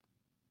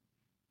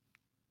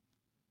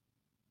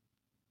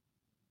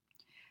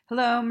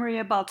Hello,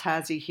 Maria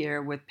Baltazzi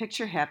here with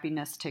Picture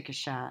Happiness, Take a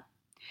Shot.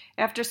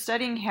 After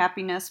studying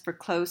happiness for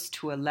close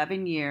to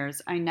 11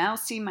 years, I now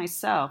see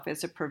myself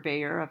as a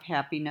purveyor of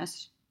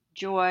happiness,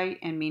 joy,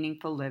 and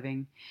meaningful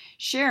living,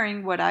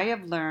 sharing what I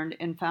have learned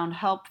and found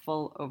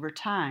helpful over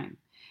time.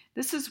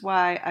 This is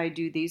why I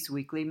do these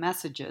weekly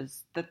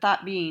messages, the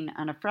thought being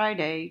on a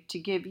Friday to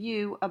give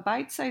you a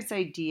bite-sized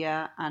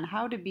idea on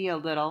how to be a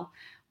little,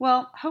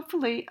 well,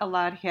 hopefully a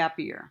lot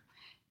happier.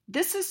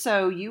 This is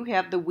so you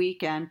have the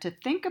weekend to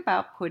think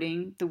about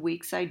putting the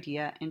week's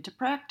idea into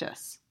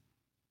practice.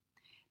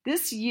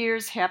 This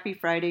year's Happy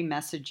Friday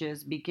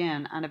messages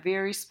begin on a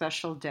very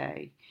special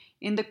day.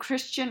 In the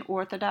Christian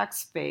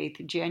Orthodox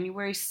faith,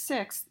 January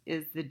 6th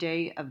is the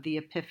day of the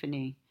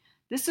Epiphany.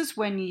 This is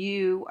when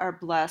you are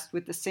blessed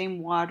with the same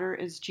water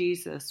as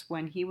Jesus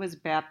when he was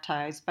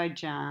baptized by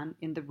John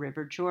in the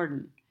River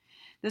Jordan.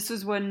 This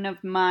was one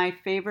of my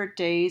favorite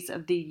days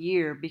of the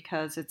year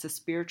because it's a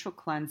spiritual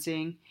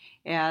cleansing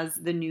as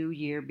the new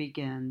year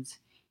begins.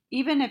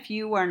 Even if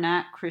you are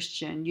not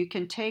Christian, you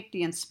can take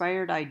the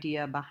inspired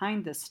idea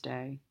behind this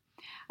day.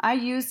 I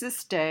use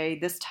this day,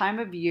 this time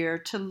of year,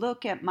 to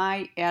look at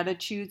my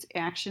attitudes,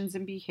 actions,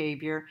 and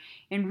behavior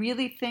and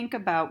really think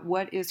about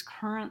what is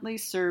currently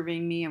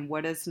serving me and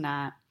what is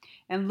not,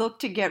 and look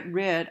to get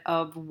rid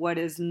of what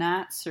is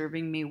not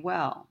serving me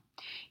well.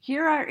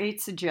 Here are 8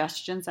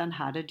 suggestions on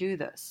how to do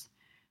this.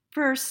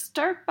 First,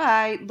 start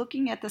by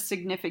looking at the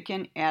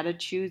significant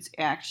attitudes,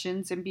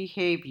 actions, and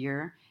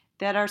behavior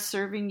that are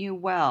serving you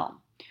well.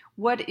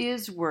 What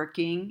is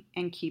working,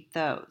 and keep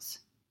those.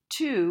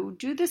 2,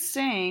 do the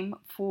same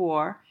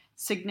for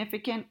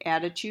significant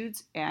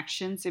attitudes,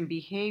 actions, and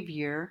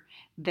behavior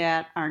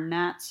that are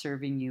not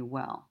serving you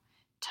well.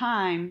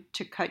 Time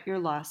to cut your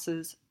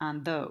losses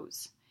on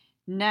those.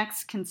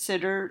 Next,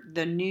 consider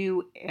the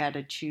new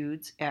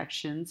attitudes,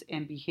 actions,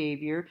 and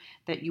behavior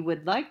that you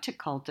would like to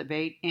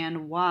cultivate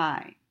and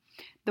why.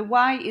 The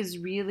why is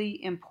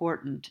really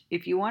important.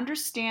 If you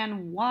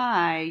understand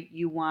why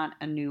you want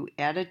a new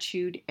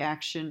attitude,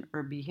 action,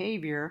 or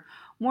behavior,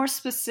 more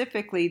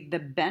specifically, the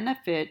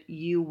benefit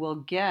you will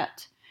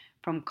get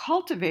from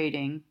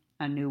cultivating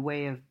a new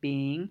way of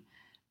being,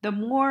 the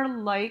more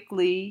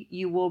likely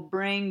you will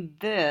bring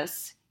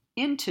this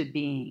into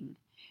being.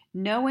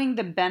 Knowing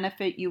the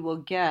benefit you will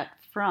get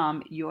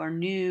from your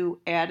new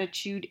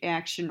attitude,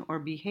 action, or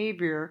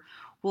behavior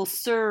will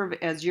serve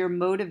as your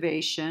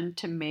motivation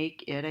to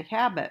make it a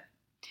habit.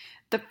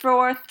 The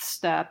 4th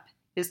step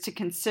is to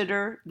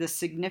consider the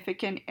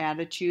significant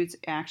attitudes,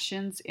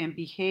 actions, and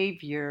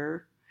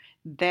behavior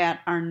that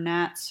are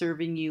not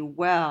serving you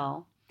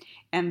well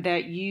and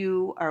that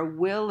you are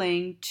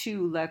willing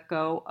to let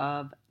go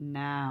of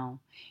now.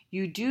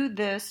 You do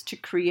this to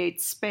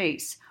create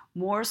space,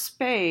 more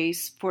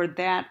space for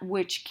that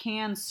which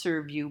can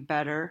serve you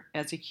better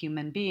as a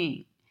human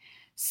being.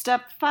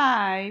 Step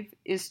 5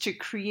 is to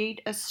create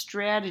a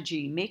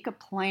strategy, make a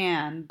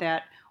plan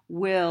that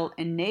will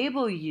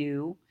enable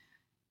you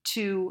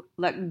to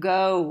let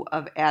go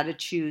of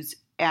attitudes,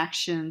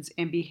 actions,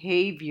 and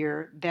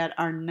behavior that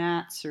are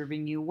not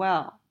serving you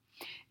well.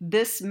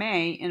 This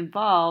may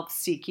involve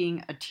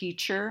seeking a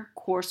teacher,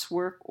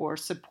 coursework, or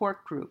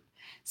support group.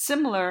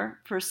 Similar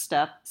for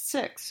step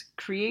 6,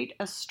 create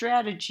a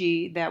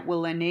strategy that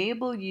will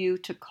enable you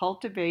to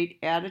cultivate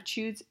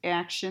attitudes,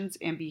 actions,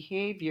 and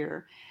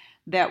behavior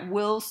that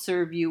will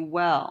serve you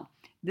well.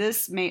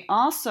 This may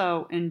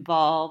also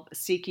involve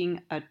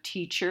seeking a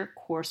teacher,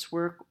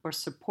 coursework, or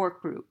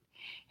support group.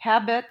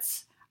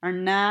 Habits are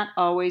not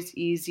always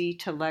easy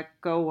to let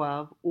go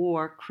of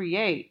or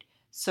create,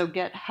 so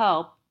get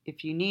help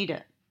if you need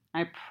it.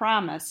 I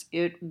promise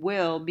it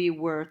will be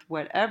worth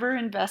whatever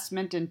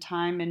investment in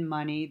time and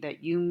money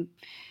that you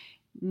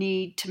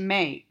need to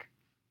make.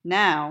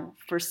 Now,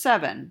 for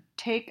 7,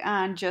 take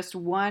on just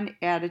one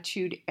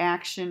attitude,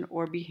 action,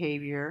 or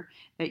behavior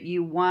that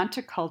you want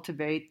to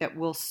cultivate that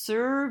will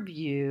serve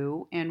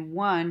you and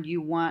one you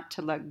want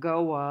to let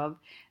go of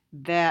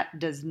that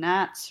does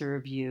not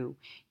serve you.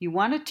 You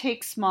want to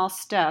take small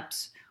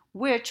steps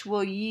which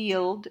will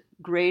yield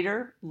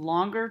greater,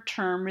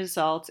 longer-term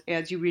results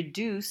as you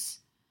reduce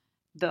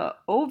the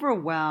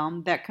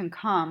overwhelm that can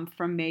come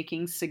from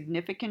making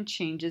significant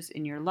changes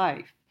in your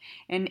life.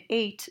 And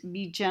 8,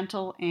 be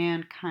gentle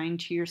and kind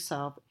to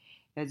yourself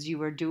as you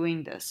are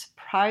doing this.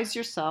 Prize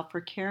yourself for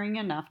caring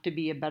enough to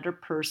be a better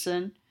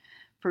person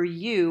for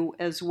you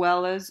as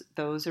well as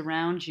those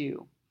around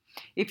you.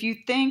 If you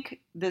think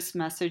this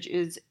message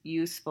is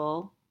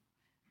useful,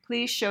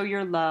 please show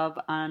your love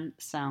on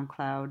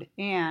SoundCloud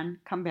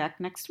and come back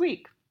next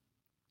week.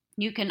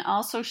 You can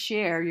also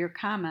share your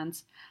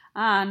comments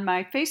on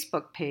my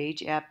Facebook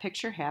page at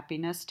Picture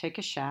Happiness, Take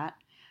a Shot.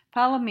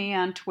 Follow me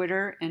on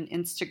Twitter and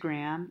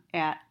Instagram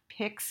at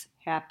Pix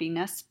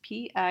Happiness,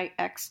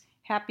 P-I-X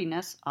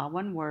Happiness, all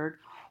one word,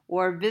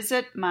 or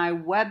visit my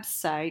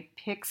website,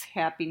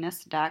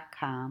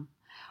 pixhappiness.com.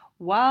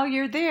 While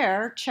you're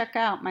there, check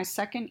out my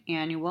 2nd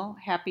annual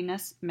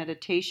Happiness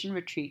Meditation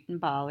Retreat in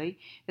Bali.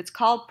 It's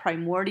called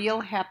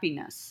Primordial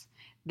Happiness.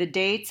 The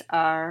dates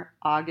are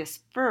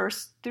August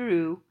 1st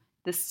through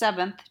the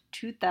 7th,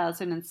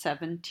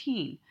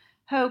 2017.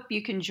 Hope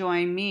you can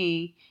join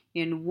me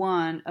in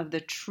one of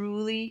the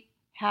truly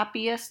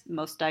happiest,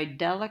 most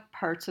idyllic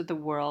parts of the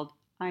world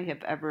I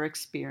have ever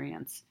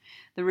experienced.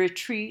 The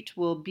retreat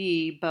will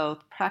be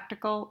both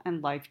practical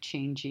and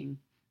life-changing.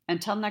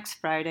 Until next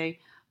Friday,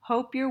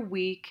 hope your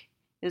week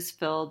is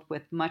filled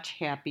with much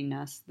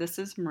happiness. This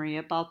is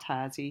Maria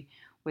Baltazzi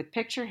with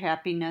Picture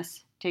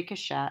Happiness, Take a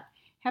Shot.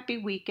 Happy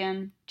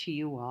weekend to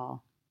you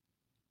all.